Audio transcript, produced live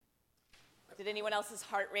Did anyone else's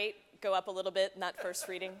heart rate go up a little bit in that first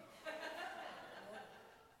reading?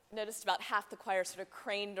 Noticed about half the choir sort of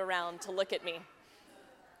craned around to look at me.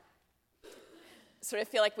 Sort of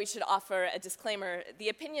feel like we should offer a disclaimer. The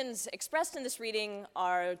opinions expressed in this reading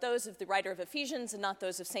are those of the writer of Ephesians and not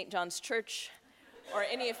those of St. John's Church or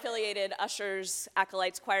any affiliated ushers,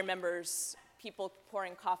 acolytes, choir members, people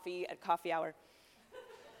pouring coffee at coffee hour.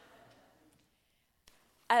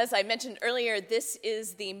 As I mentioned earlier, this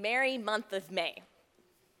is the merry month of May.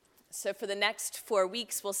 So for the next 4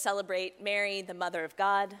 weeks, we'll celebrate Mary, the Mother of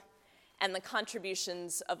God, and the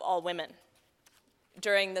contributions of all women.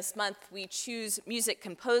 During this month, we choose music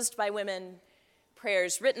composed by women,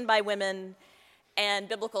 prayers written by women, and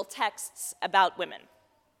biblical texts about women.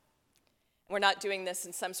 We're not doing this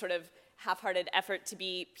in some sort of half-hearted effort to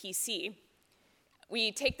be PC.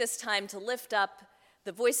 We take this time to lift up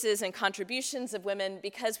the voices and contributions of women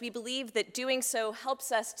because we believe that doing so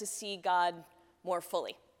helps us to see God more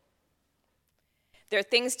fully. There are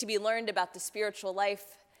things to be learned about the spiritual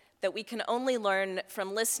life that we can only learn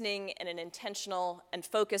from listening in an intentional and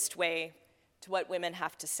focused way to what women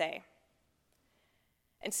have to say.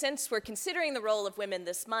 And since we're considering the role of women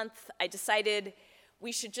this month, I decided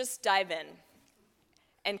we should just dive in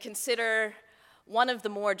and consider one of the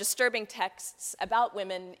more disturbing texts about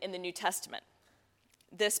women in the New Testament.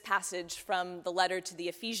 This passage from the letter to the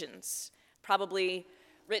Ephesians, probably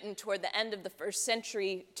written toward the end of the first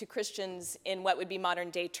century to Christians in what would be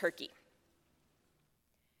modern-day Turkey.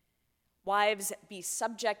 Wives, be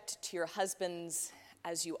subject to your husbands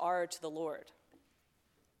as you are to the Lord.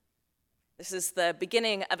 This is the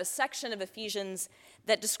beginning of a section of Ephesians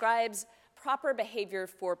that describes proper behavior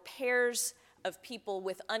for pairs of people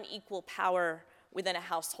with unequal power within a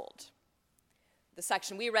household. The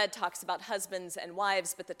section we read talks about husbands and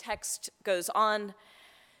wives, but the text goes on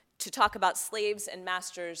to talk about slaves and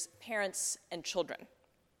masters, parents and children.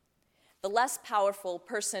 The less powerful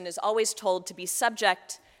person is always told to be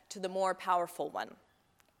subject to the more powerful one.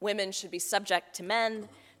 Women should be subject to men,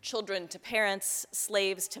 children to parents,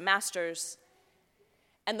 slaves to masters,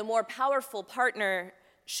 and the more powerful partner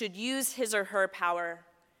should use his or her power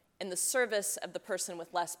in the service of the person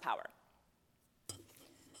with less power.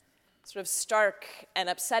 Sort of stark and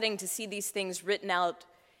upsetting to see these things written out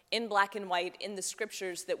in black and white in the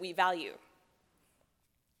scriptures that we value.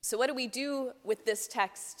 So what do we do with this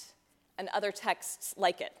text and other texts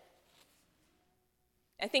like it?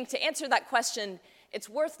 I think to answer that question, it's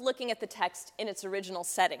worth looking at the text in its original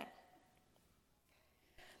setting.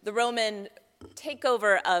 The Roman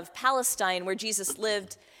takeover of Palestine, where Jesus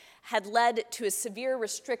lived, had led to a severe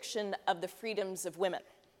restriction of the freedoms of women.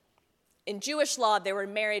 In Jewish law, there were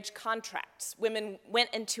marriage contracts. Women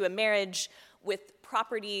went into a marriage with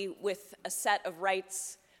property, with a set of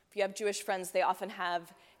rights. If you have Jewish friends, they often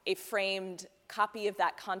have a framed copy of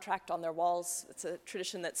that contract on their walls. It's a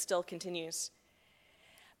tradition that still continues.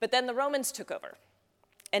 But then the Romans took over.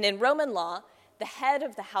 And in Roman law, the head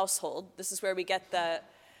of the household, this is where we get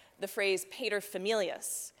the phrase pater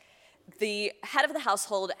familias, the head of the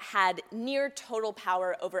household had near total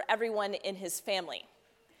power over everyone in his family,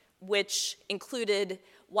 which included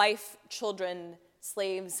wife, children,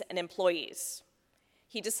 slaves, and employees.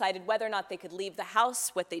 He decided whether or not they could leave the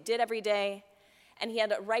house, what they did every day, and he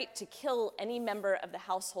had a right to kill any member of the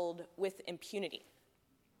household with impunity.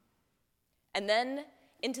 And then,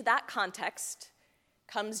 into that context,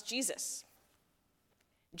 comes Jesus.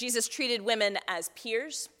 Jesus treated women as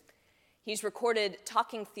peers. He's recorded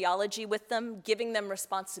talking theology with them, giving them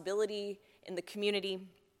responsibility in the community.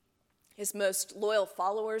 His most loyal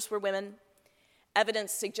followers were women.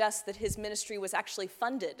 Evidence suggests that his ministry was actually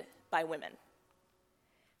funded by women.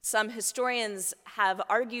 Some historians have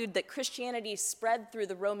argued that Christianity spread through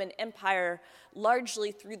the Roman Empire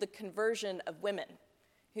largely through the conversion of women,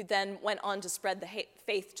 who then went on to spread the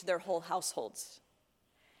faith to their whole households.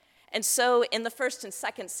 And so in the first and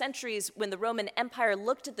second centuries, when the Roman Empire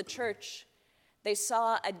looked at the church, they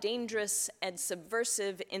saw a dangerous and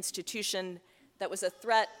subversive institution that was a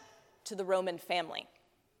threat to the Roman family.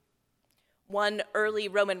 One early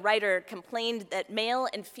Roman writer complained that male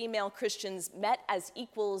and female Christians met as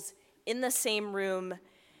equals in the same room,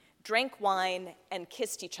 drank wine, and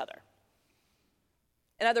kissed each other.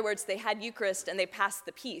 In other words, they had Eucharist and they passed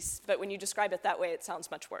the peace, but when you describe it that way, it sounds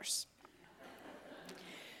much worse.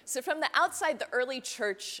 So from the outside, the early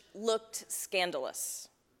church looked scandalous.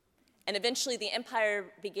 And eventually the empire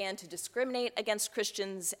began to discriminate against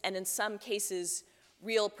Christians, and in some cases,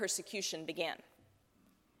 real persecution began.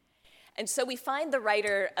 And so we find the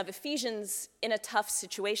writer of Ephesians in a tough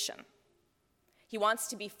situation. He wants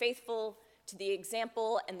to be faithful to the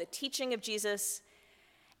example and the teaching of Jesus,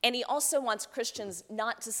 And he also wants Christians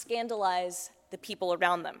not to scandalize the people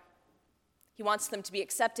around them. He wants them to be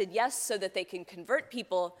accepted, yes, so that they can convert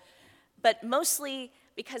people, but mostly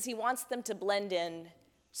because he wants them to blend in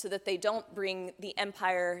so that they don't bring the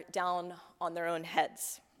empire down on their own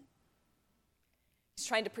heads. He's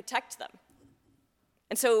trying to protect them.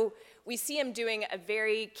 And so we see him doing a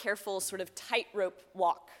very careful sort of tightrope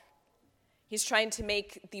walk. He's trying to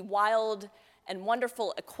make the wild and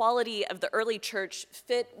wonderful equality of the early church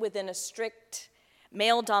fit within a strict,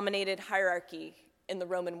 male-dominated hierarchy in the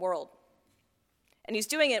Roman world. And he's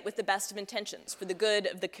doing it with the best of intentions, for the good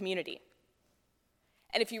of the community.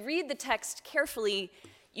 And if you read the text carefully,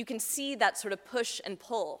 you can see that sort of push and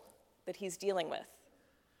pull that he's dealing with.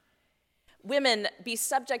 Women, be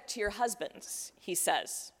subject to your husbands, he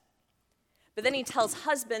says. But then he tells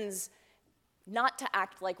husbands not to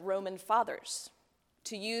act like Roman fathers,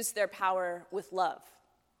 to use their power with love.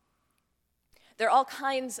 There are all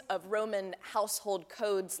kinds of Roman household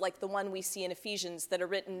codes like the one we see in Ephesians that are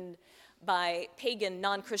written by pagan,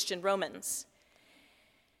 non-Christian Romans.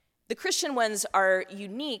 The Christian ones are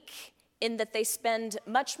unique in that they spend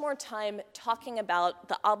much more time talking about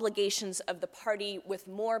the obligations of the party with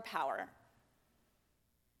more power.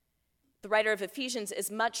 The writer of Ephesians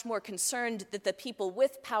is much more concerned that the people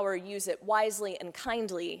with power use it wisely and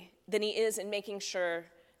kindly than he is in making sure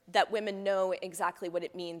that women know exactly what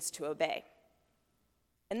it means to obey.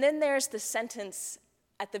 And then there's the sentence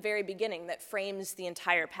at the very beginning that frames the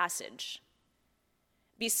entire passage.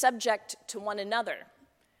 Be subject to one another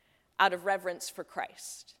out of reverence for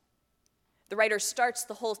Christ. The writer starts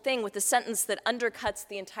the whole thing with a sentence that undercuts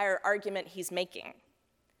the entire argument he's making.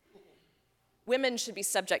 Women should be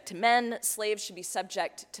subject to men, slaves should be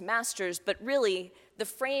subject to masters, but really, the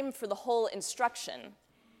frame for the whole instruction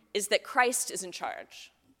is that Christ is in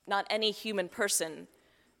charge, not any human person,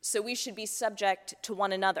 so we should be subject to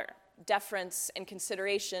one another. Deference and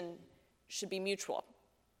consideration should be mutual.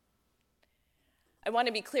 I want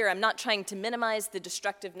to be clear, I'm not trying to minimize the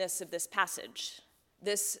destructiveness of this passage.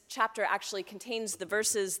 This chapter actually contains the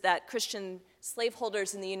verses that Christian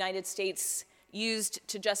slaveholders in the United States used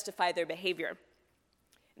to justify their behavior.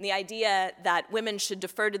 And the idea that women should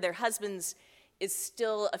defer to their husbands is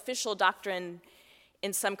still official doctrine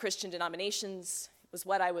in some Christian denominations. It was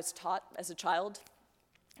what I was taught as a child,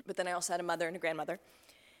 but then I also had a mother and a grandmother.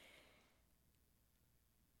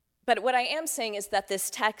 But what I am saying is that this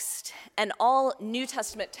text and all New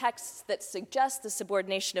Testament texts that suggest the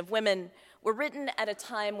subordination of women were written at a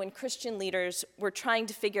time when Christian leaders were trying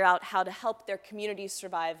to figure out how to help their communities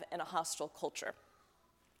survive in a hostile culture.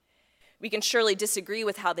 We can surely disagree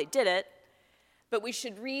with how they did it, but we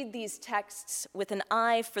should read these texts with an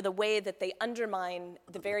eye for the way that they undermine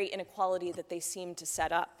the very inequality that they seem to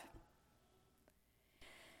set up.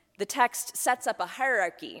 The text sets up a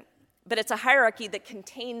hierarchy, but it's a hierarchy that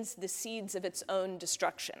contains the seeds of its own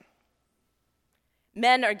destruction.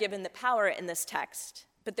 Men are given the power in this text,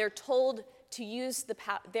 but they're told to use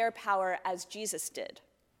their power as Jesus did.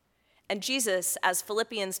 And Jesus, as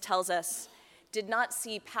Philippians tells us, did not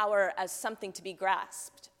see power as something to be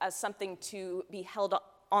grasped, as something to be held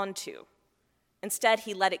onto. Instead,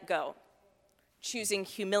 he let it go, choosing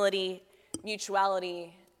humility,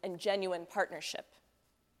 mutuality, and genuine partnership.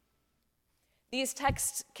 These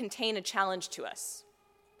texts contain a challenge to us.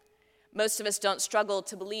 Most of us don't struggle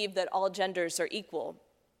to believe that all genders are equal.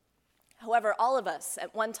 However, all of us,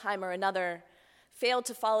 at one time or another, failed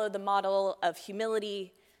to follow the model of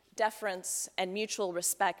humility, deference, and mutual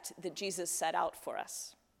respect that Jesus set out for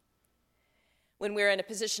us. When we're in a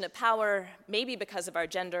position of power, maybe because of our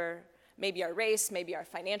gender, maybe our race, maybe our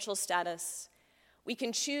financial status, we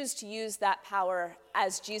can choose to use that power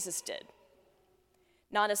as Jesus did,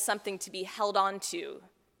 not as something to be held on to,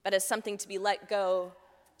 but as something to be let go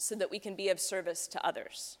so that we can be of service to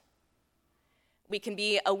others. We can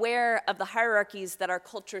be aware of the hierarchies that our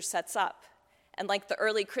culture sets up, and like the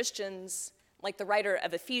early Christians, like the writer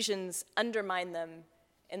of Ephesians, undermine them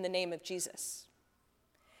in the name of Jesus.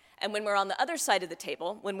 And when we're on the other side of the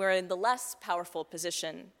table, when we're in the less powerful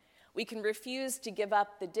position, we can refuse to give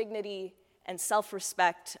up the dignity and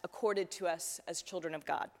self-respect accorded to us as children of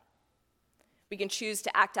God. We can choose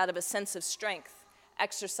to act out of a sense of strength,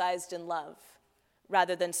 exercised in love,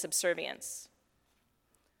 rather than subservience.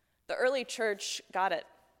 The early church got it.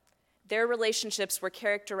 Their relationships were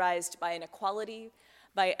characterized by an equality,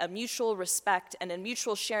 by a mutual respect, and a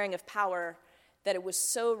mutual sharing of power that it was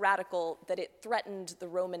so radical that it threatened the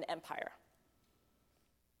Roman Empire.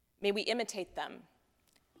 May we imitate them,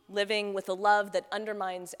 living with a love that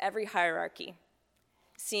undermines every hierarchy,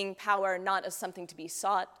 seeing power not as something to be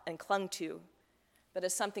sought and clung to, but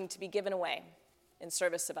as something to be given away in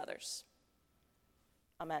service of others.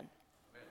 Amen.